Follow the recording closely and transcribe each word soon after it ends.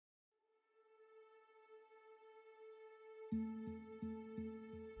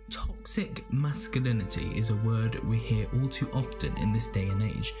Toxic masculinity is a word we hear all too often in this day and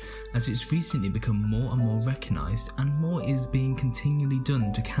age, as it's recently become more and more recognised, and more is being continually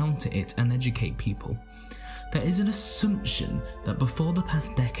done to counter it and educate people. There is an assumption that before the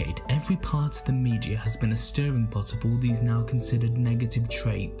past decade, every part of the media has been a stirring pot of all these now considered negative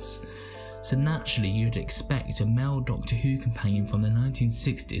traits. So naturally you'd expect a male Doctor Who companion from the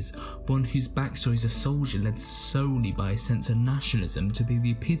 1960s, one whose backstory is a soldier led solely by a sense of nationalism, to be the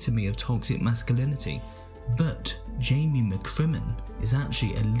epitome of toxic masculinity. But Jamie McCrimmon is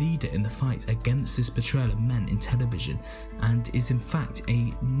actually a leader in the fight against this portrayal of men in television, and is in fact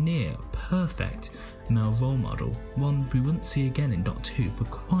a near perfect male role model, one we won't see again in Doctor Who for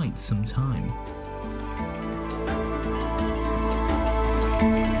quite some time.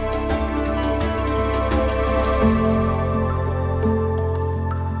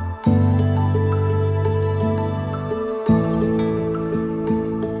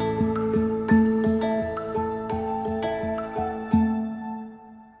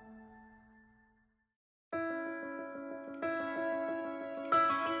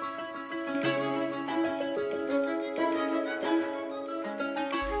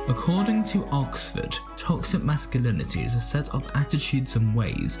 According to Oxford, toxic masculinity is a set of attitudes and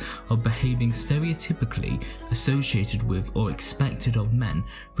ways of behaving stereotypically associated with or expected of men,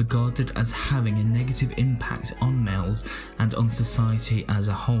 regarded as having a negative impact on males and on society as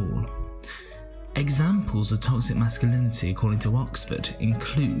a whole. Examples of toxic masculinity, according to Oxford,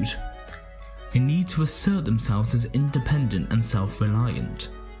 include a need to assert themselves as independent and self-reliant,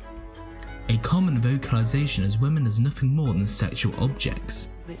 a common vocalization as women as nothing more than sexual objects,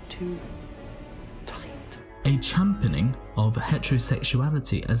 too tight, a championing of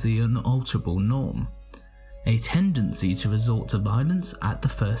heterosexuality as the unalterable norm, a tendency to resort to violence at the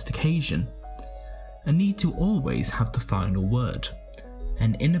first occasion, a need to always have the final word,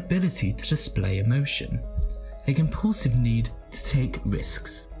 an inability to display emotion, a compulsive need to take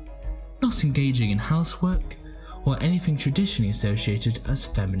risks, not engaging in housework or anything traditionally associated as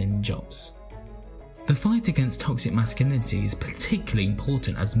feminine jobs. The fight against toxic masculinity is particularly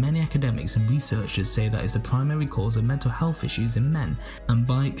important, as many academics and researchers say that is the primary cause of mental health issues in men, and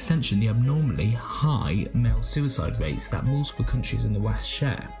by extension the abnormally high male suicide rates that multiple countries in the West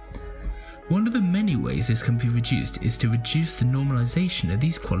share. One of the many ways this can be reduced is to reduce the normalisation of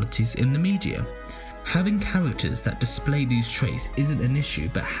these qualities in the media. Having characters that display these traits isn't an issue,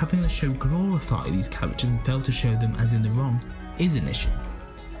 but having a show glorify these characters and fail to show them as in the wrong is an issue.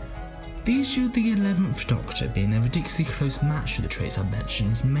 The issue of the 11th Doctor being a ridiculously close match to the traits I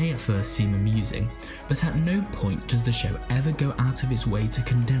mentioned may at first seem amusing, but at no point does the show ever go out of its way to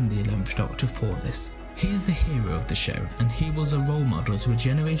condemn the 11th Doctor for this. He is the hero of the show, and he was a role model to a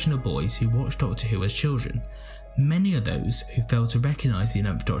generation of boys who watched Doctor Who as children. Many of those who fail to recognise the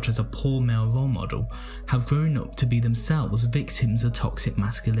 11th Doctor as a poor male role model have grown up to be themselves victims of toxic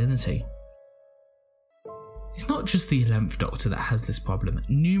masculinity. It's not just the 11th Doctor that has this problem.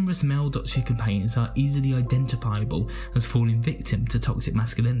 Numerous male Doctor Who companions are easily identifiable as falling victim to toxic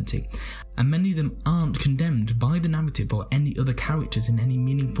masculinity, and many of them aren't condemned by the narrative or any other characters in any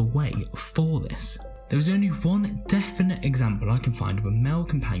meaningful way for this. There is only one definite example I can find of a male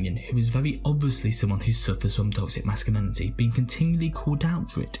companion who is very obviously someone who suffers from toxic masculinity being continually called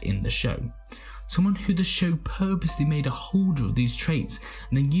out for it in the show. Someone who the show purposely made a holder of these traits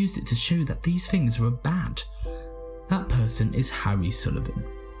and then used it to show that these things are bad. That person is Harry Sullivan.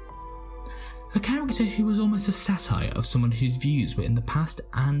 A character who was almost a satire of someone whose views were in the past,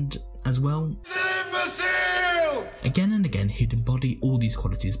 and as well, again and again he'd embody all these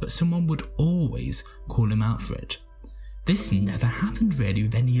qualities, but someone would always call him out for it. This never happened really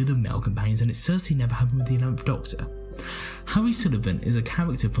with any other male companions, and it certainly never happened with the 11th Doctor. Harry Sullivan is a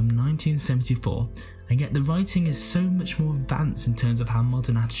character from 1974, and yet the writing is so much more advanced in terms of how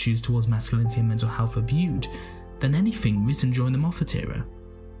modern attitudes towards masculinity and mental health are viewed than anything written during the Moffat era.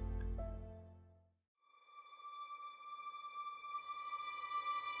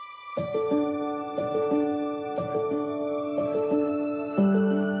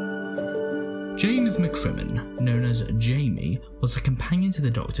 James McCrimmon, known as Jamie, was a companion to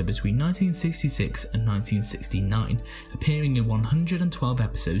the Doctor between 1966 and 1969, appearing in 112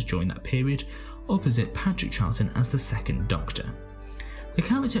 episodes during that period, opposite Patrick Troughton as the second Doctor. The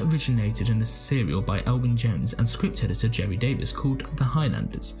character originated in a serial by Elwyn Jones and script editor Jerry Davis called The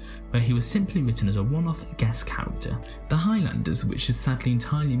Highlanders, where he was simply written as a one-off guest character. The Highlanders, which is sadly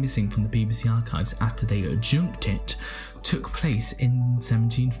entirely missing from the BBC archives after they adjunct it, took place in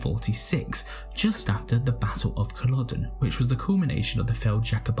 1746, just after the Battle of Culloden, which was the culmination of the failed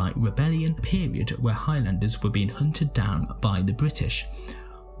Jacobite rebellion period where Highlanders were being hunted down by the British.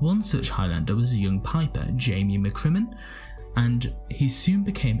 One such Highlander was a young piper, Jamie McCrimmon, and he soon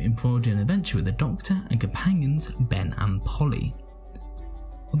became embroiled in an adventure with the Doctor and companions Ben and Polly.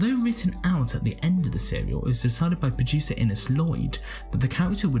 Although written out at the end of the serial, it was decided by producer Innes Lloyd that the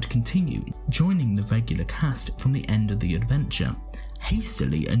character would continue, joining the regular cast from the end of the adventure.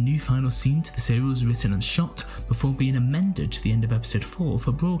 Hastily, a new final scene to the serial was written and shot before being amended to the end of episode 4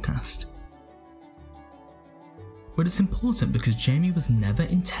 for broadcast. But it's important because Jamie was never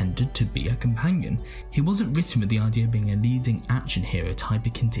intended to be a companion. He wasn't written with the idea of being a leading action hero type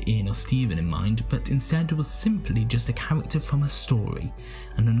akin to Ian or Steven in mind, but instead was simply just a character from a story,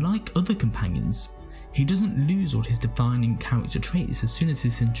 and unlike other companions, he doesn't lose all his defining character traits as soon as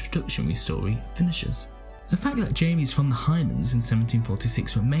this introductory story finishes. The fact that Jamie is from the Highlands in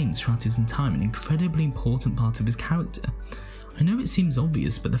 1746 remains throughout his time an incredibly important part of his character. I know it seems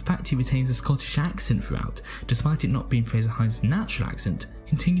obvious, but the fact he retains a Scottish accent throughout, despite it not being Fraser Hines' natural accent,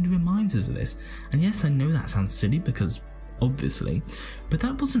 continually reminds us of this. And yes, I know that sounds silly because, obviously, but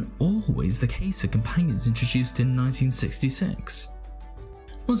that wasn't always the case for companions introduced in 1966.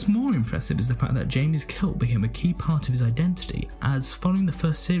 What's more impressive is the fact that Jamie's kilt became a key part of his identity, as following the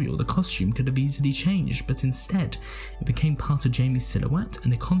first serial the costume could have easily changed, but instead it became part of Jamie's silhouette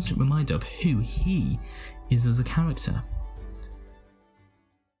and a constant reminder of who he is as a character.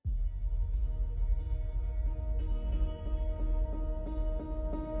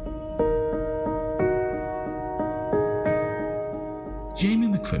 Jamie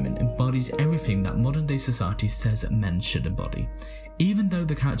McCrimmon embodies everything that modern day society says that men should embody. Even though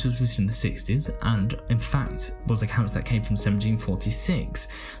the character was written in the 60s and in fact was a character that came from 1746,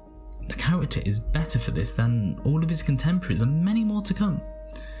 the character is better for this than all of his contemporaries and many more to come.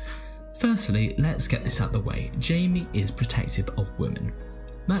 Firstly, let's get this out of the way. Jamie is protective of women.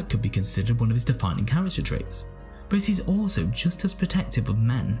 That could be considered one of his defining character traits. But he's also just as protective of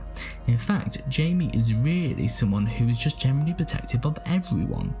men. In fact, Jamie is really someone who is just generally protective of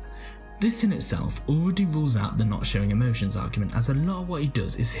everyone. This in itself already rules out the not showing emotions argument, as a lot of what he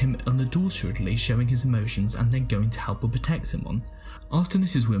does is him unadulteratedly showing his emotions and then going to help or protect someone. Often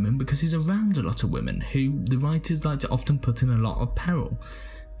this is women because he's around a lot of women who the writers like to often put in a lot of peril.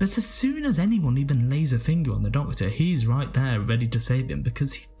 But as soon as anyone even lays a finger on the Doctor, he's right there ready to save him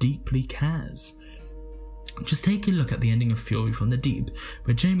because he deeply cares. Just take a look at the ending of Fury from the Deep,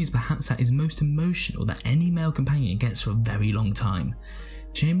 where Jamie's perhaps at his most emotional that any male companion gets for a very long time.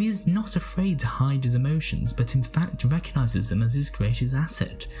 Jamie is not afraid to hide his emotions, but in fact recognises them as his greatest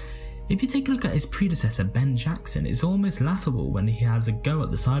asset. If you take a look at his predecessor Ben Jackson, it's almost laughable when he has a go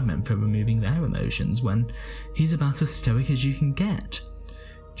at the Cybermen for removing their emotions when he's about as stoic as you can get.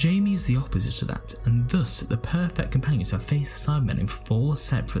 Jamie is the opposite to that, and thus the perfect companion to have faced the Cybermen in 4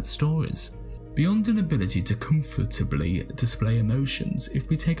 separate stories. Beyond an ability to comfortably display emotions, if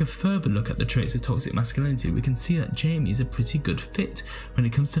we take a further look at the traits of toxic masculinity, we can see that Jamie is a pretty good fit when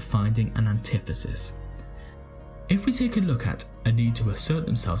it comes to finding an antithesis. If we take a look at a need to assert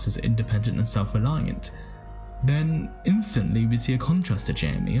themselves as independent and self-reliant, then instantly we see a contrast to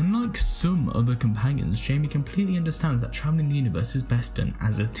Jamie. Unlike some other companions, Jamie completely understands that travelling the universe is best done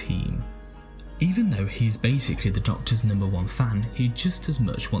as a team. Even though he's basically the Doctor's #1 fan, he just as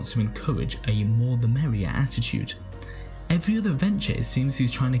much wants to encourage a more the merrier attitude. Every other venture it seems he's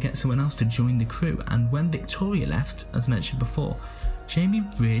trying to get someone else to join the crew, and when Victoria left, as mentioned before, Jamie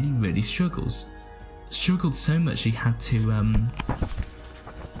really struggles. Struggled so much he had to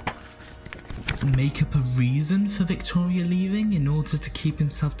make up a reason for Victoria leaving in order to keep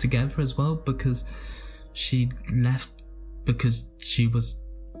himself together as well, because she left because she was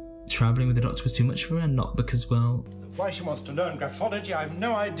travelling with the Doctor was too much for her, and not because, well... Why she wants to learn graphology, I have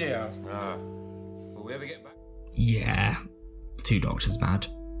no idea. Will we ever get back? Yeah, 2 Doctors bad.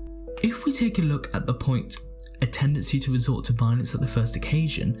 If we take a look at the point, a tendency to resort to violence at the first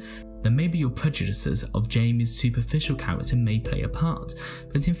occasion, then maybe your prejudices of Jamie's superficial character may play a part,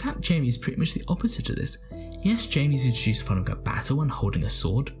 but in fact Jamie is pretty much the opposite of this. Yes, Jamie's introduced following a battle and holding a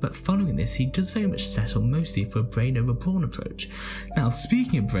sword, but following this he does very much settle mostly for a brain over brawn approach. Now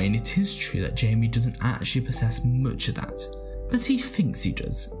speaking of brain, it is true that Jamie doesn't actually possess much of that, but he thinks he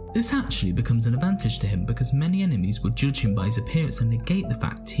does. This actually becomes an advantage to him because many enemies will judge him by his appearance and negate the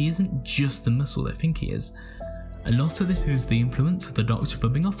fact he isn't just the muscle they think he is. A lot of this is the influence of the Doctor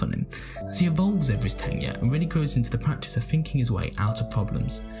rubbing off on him, as he evolves over his tenure and really grows into the practice of thinking his way out of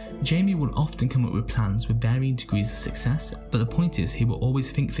problems. Jamie will often come up with plans with varying degrees of success, but the point is he will always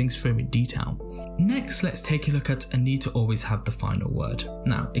think things through in detail. Next, let's take a look at a need to always have the final word.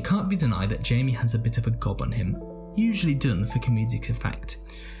 Now, it can't be denied that Jamie has a bit of a gob on him, usually done for comedic effect.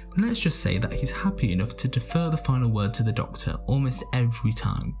 but let's just say that he's happy enough to defer the final word to the Doctor almost every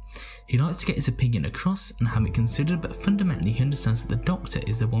time. He likes to get his opinion across and have it considered, but fundamentally he understands that the Doctor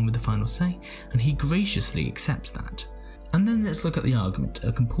is the one with the final say, and he graciously accepts that. And then let's look at the argument,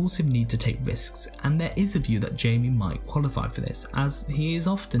 a compulsive need to take risks, and there is a view that Jamie might qualify for this, as he is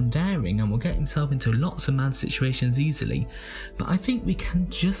often daring and will get himself into lots of mad situations easily, but I think we can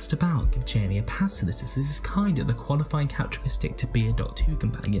just about give Jamie a pass to this, as this is kind of the qualifying characteristic to be a Doctor Who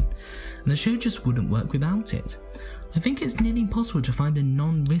companion, and the show just wouldn't work without it. I think it's nearly impossible to find a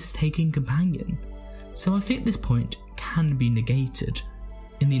non-risk taking companion, so I think this point can be negated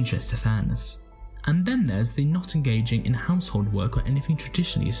in the interest of fairness. And then there's the not engaging in household work or anything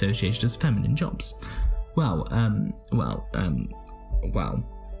traditionally associated as feminine jobs. Well.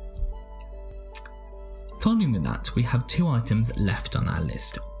 Following with that, we have 2 items left on our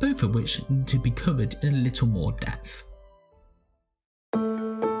list, both of which need to be covered in a little more depth.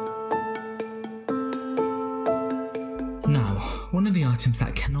 Now, one of the items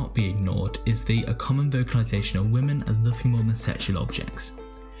that cannot be ignored is a common vocalisation of women as nothing more than sexual objects.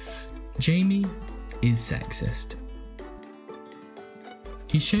 Jamie is sexist.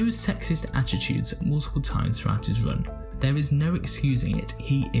 He shows sexist attitudes multiple times throughout his run. There is no excusing it,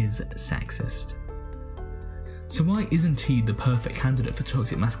 he is sexist. So why isn't he the perfect candidate for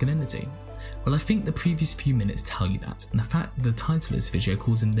toxic masculinity? Well, I think the previous few minutes tell you that, and the fact that the title of this video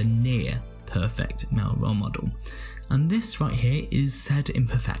calls him the near perfect male role model. And this right here is said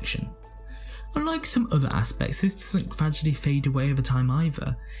imperfection. Unlike some other aspects, this doesn't gradually fade away over time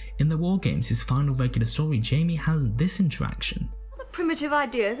either. In the War Games, his final regular story, Jamie has this interaction. The primitive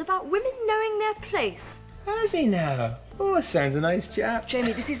ideas about women knowing their place. Has he now? Oh, sounds a nice chap.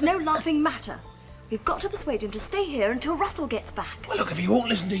 Jamie, this is no laughing matter. We've got to persuade him to stay here until Russell gets back. Well, look, if he won't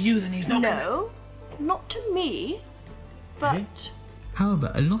listen to you, then he's not No, not to me, but...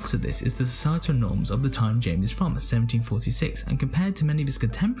 However, a lot of this is the societal norms of the time Jamie is from, 1746, and compared to many of his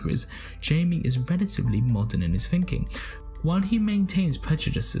contemporaries, Jamie is relatively modern in his thinking. While he maintains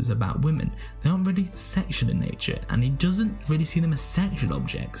prejudices about women, they aren't really sexual in nature, and he doesn't really see them as sexual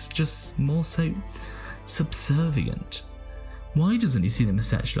objects, just more so subservient. Why doesn't he see them as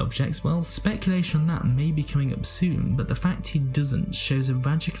sexual objects? Well, speculation on that may be coming up soon, but the fact he doesn't shows a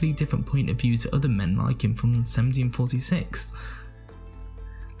radically different point of view to other men like him from 1746.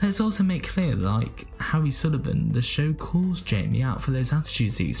 Let's also make clear, like Harry Sullivan, the show calls Jamie out for those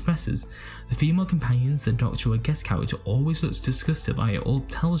attitudes he expresses. The female companions, the Doctor or guest character always looks disgusted by it or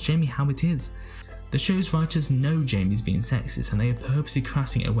tells Jamie how it is. The show's writers know Jamie's being sexist and they are purposely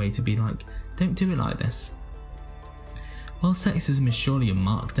crafting it a way to be like, don't do it like this. While sexism is surely a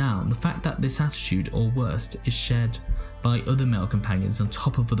mark down, the fact that this attitude, or worst, is shared by other male companions on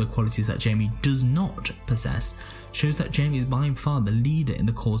top of other qualities that Jamie does not possess shows that Jamie is by far the leader in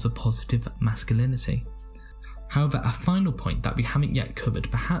the cause of positive masculinity. However, a final point that we haven't yet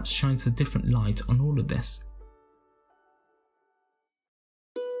covered perhaps shines a different light on all of this.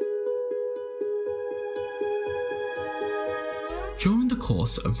 During the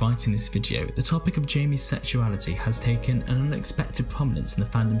course of writing this video, the topic of Jamie's sexuality has taken an unexpected prominence in the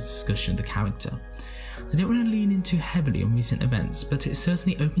fandom's discussion of the character. I don't want to lean in too heavily on recent events, but it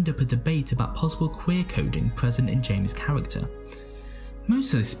certainly opened up a debate about possible queer coding present in Jamie's character.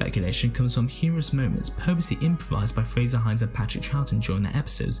 Most of this speculation comes from humorous moments purposely improvised by Fraser Hines and Patrick Troughton during their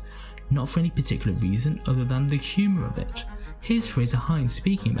episodes, not for any particular reason other than the humour of it. Here's Fraser Hines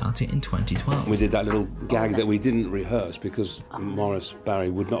speaking about it in 2012. We did that little gag that we didn't rehearse because Maurice Barry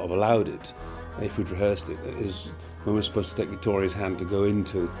would not have allowed it if we'd rehearsed it. It is when we were supposed to take Victoria's hand to go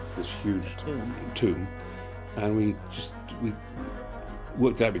into this huge tomb, and we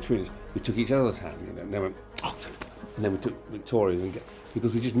worked it out between us. We took each other's hand, you know, and then went, oh, and then we took Victoria's,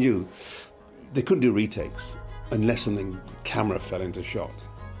 because we just knew they couldn't do retakes unless something, the camera fell into shot.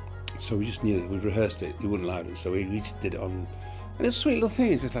 So we just knew that we'd rehearsed it, he wouldn't allow it, so we just did it on, and it's a sweet little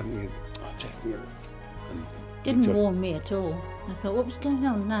thing, it's just like, oh, Jeff, you know. Didn't warn me at all. I thought, what was going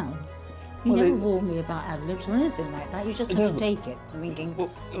on now? You never warned me about ad-libs or anything like that, you just had to take it, thinking...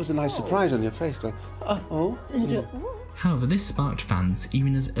 Well, it was a nice surprise on your face, going, oh. However, this sparked fans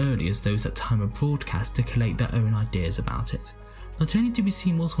even as early as those at time of broadcast to collate their own ideas about it. Not only do we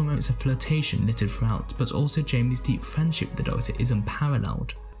see multiple moments of flirtation littered throughout, but also Jamie's deep friendship with the Doctor is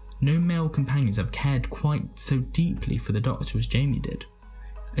unparalleled. No male companions have cared quite so deeply for the Doctor as Jamie did.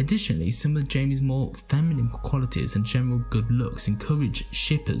 Additionally, some of Jamie's more feminine qualities and general good looks encourage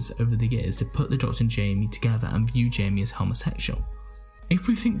shippers over the years to put the Doctor and Jamie together and view Jamie as homosexual. If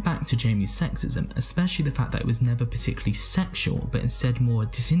we think back to Jamie's sexism, especially the fact that it was never particularly sexual but instead more a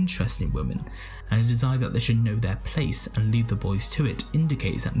disinterest in women, and a desire that they should know their place and leave the boys to it,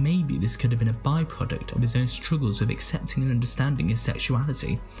 indicates that maybe this could have been a byproduct of his own struggles with accepting and understanding his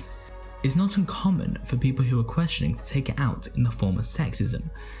sexuality. It's not uncommon for people who are questioning to take it out in the form of sexism,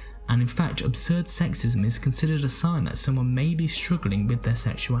 and in fact absurd sexism is considered a sign that someone may be struggling with their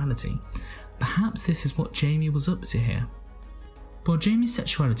sexuality. Perhaps this is what Jamie was up to here. While Jamie's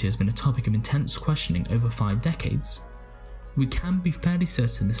sexuality has been a topic of intense questioning over 5 decades, we can be fairly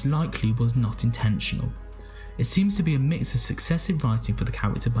certain this likely was not intentional. It seems to be a mix of successive writing for the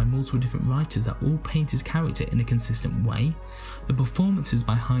character by multiple different writers that all paint his character in a consistent way, the performances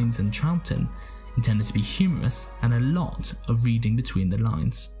by Hines and Troughton intended to be humorous, and a lot of reading between the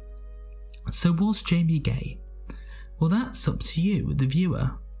lines. So was Jamie gay? Well, that's up to you, the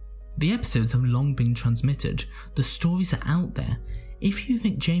viewer. The episodes have long been transmitted, the stories are out there. If you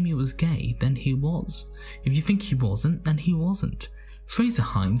think Jamie was gay, then he was. If you think he wasn't, then he wasn't. Fraser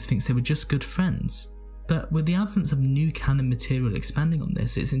Hines thinks they were just good friends. But with the absence of new canon material expanding on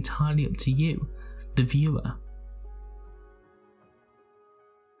this, it's entirely up to you, the viewer.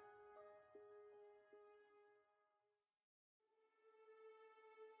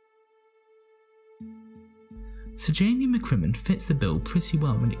 So Jamie McCrimmon fits the bill pretty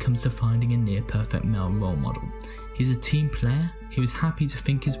well when it comes to finding a near-perfect male role model. He's a team player who is happy to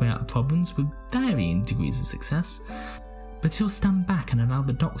think his way out of problems with varying degrees of success, but he'll stand back and allow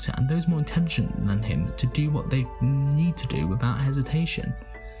the Doctor and those more intelligent than him to do what they need to do without hesitation.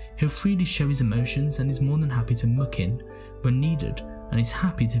 He'll freely show his emotions and is more than happy to muck in when needed, and is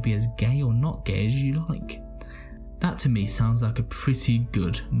happy to be as gay or not gay as you like. That to me sounds like a pretty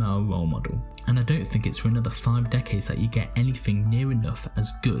good male role model, and I don't think it's for another 5 decades that you get anything near enough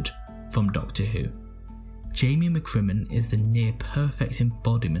as good from Doctor Who. Jamie McCrimmon is the near perfect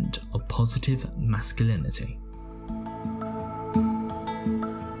embodiment of positive masculinity.